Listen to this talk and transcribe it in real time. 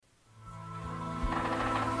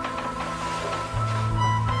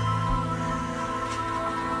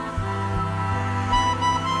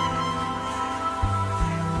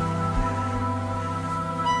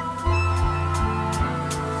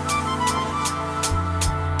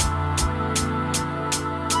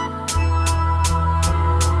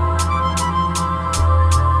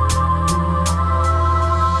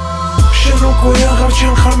უკვე აღარ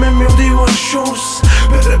ჩანხარ მე მივდივარ შორს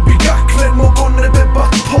ბერები გაქრენ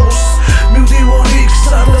მოგონებებად ფოს მივდივარ იქ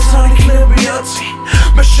სადაც არ იქნები აცი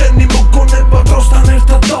მე შენი მოგონება დროსთან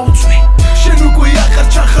ერთად დავწვი შენ უკვე აღარ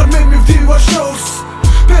ჩანხარ მე მივდივარ შორს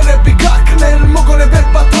ბერები გაქრენ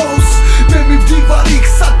მოგონებებად ფოს მე მივდივარ იქ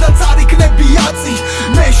სადაც არ იქნები აცი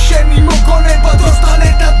მე შენი მოგონება დროსთან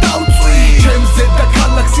ერთად დავწვი ჩემზე და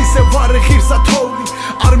ქალაქს ისე ვარ ღირსა თოვლი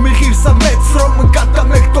არ მიღირსა მეც რომ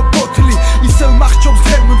გადამეგდო ბოთლი ისევ მახჩობს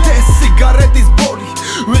დღემდე სიგარეტის ბოლი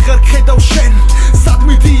ვეღარ ხედავ შენ სად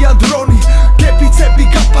მიდიან დრონი გეფიცები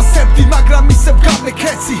გაფასებდი მაგრამ ისევ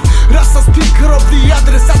გამექეცი რასაც ფიქრობდი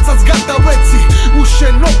ადრესაცაც გადავეცი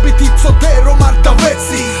უშენობით იცოდე რომ არ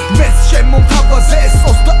დავეცი მეც შემომთავაზე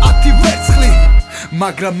 30 ვერცხლი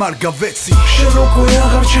მაგრამ არ გავეცი შენ უკვე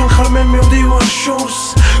აღარ ჩანხარ მე მივდივარ შორს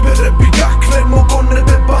ბერები გაქრენ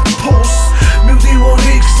მოგონებებად ფოს მივდივარ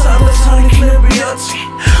იქ სადაც არ იქნები აცი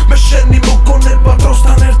მე შენი მოგონება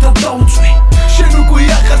დროსთან ერთად დავწვი შენ უკვე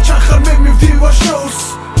აღარ ჩანხარ მე მივდივარ შორს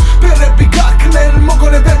ბერები გაქრენ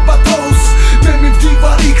მოგონებებად ფოს მე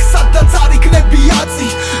მივდივარ იქ სადაც არ იქნები აცი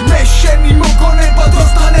მე შენი მოგონება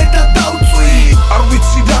დროსთან ერთად დავწვი არ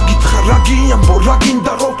ვიცი რა გითხრა რა გიამბო რა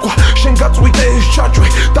გინდა რო თქვა შენ გაწვიდე ეს ჩაჭვე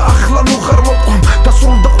და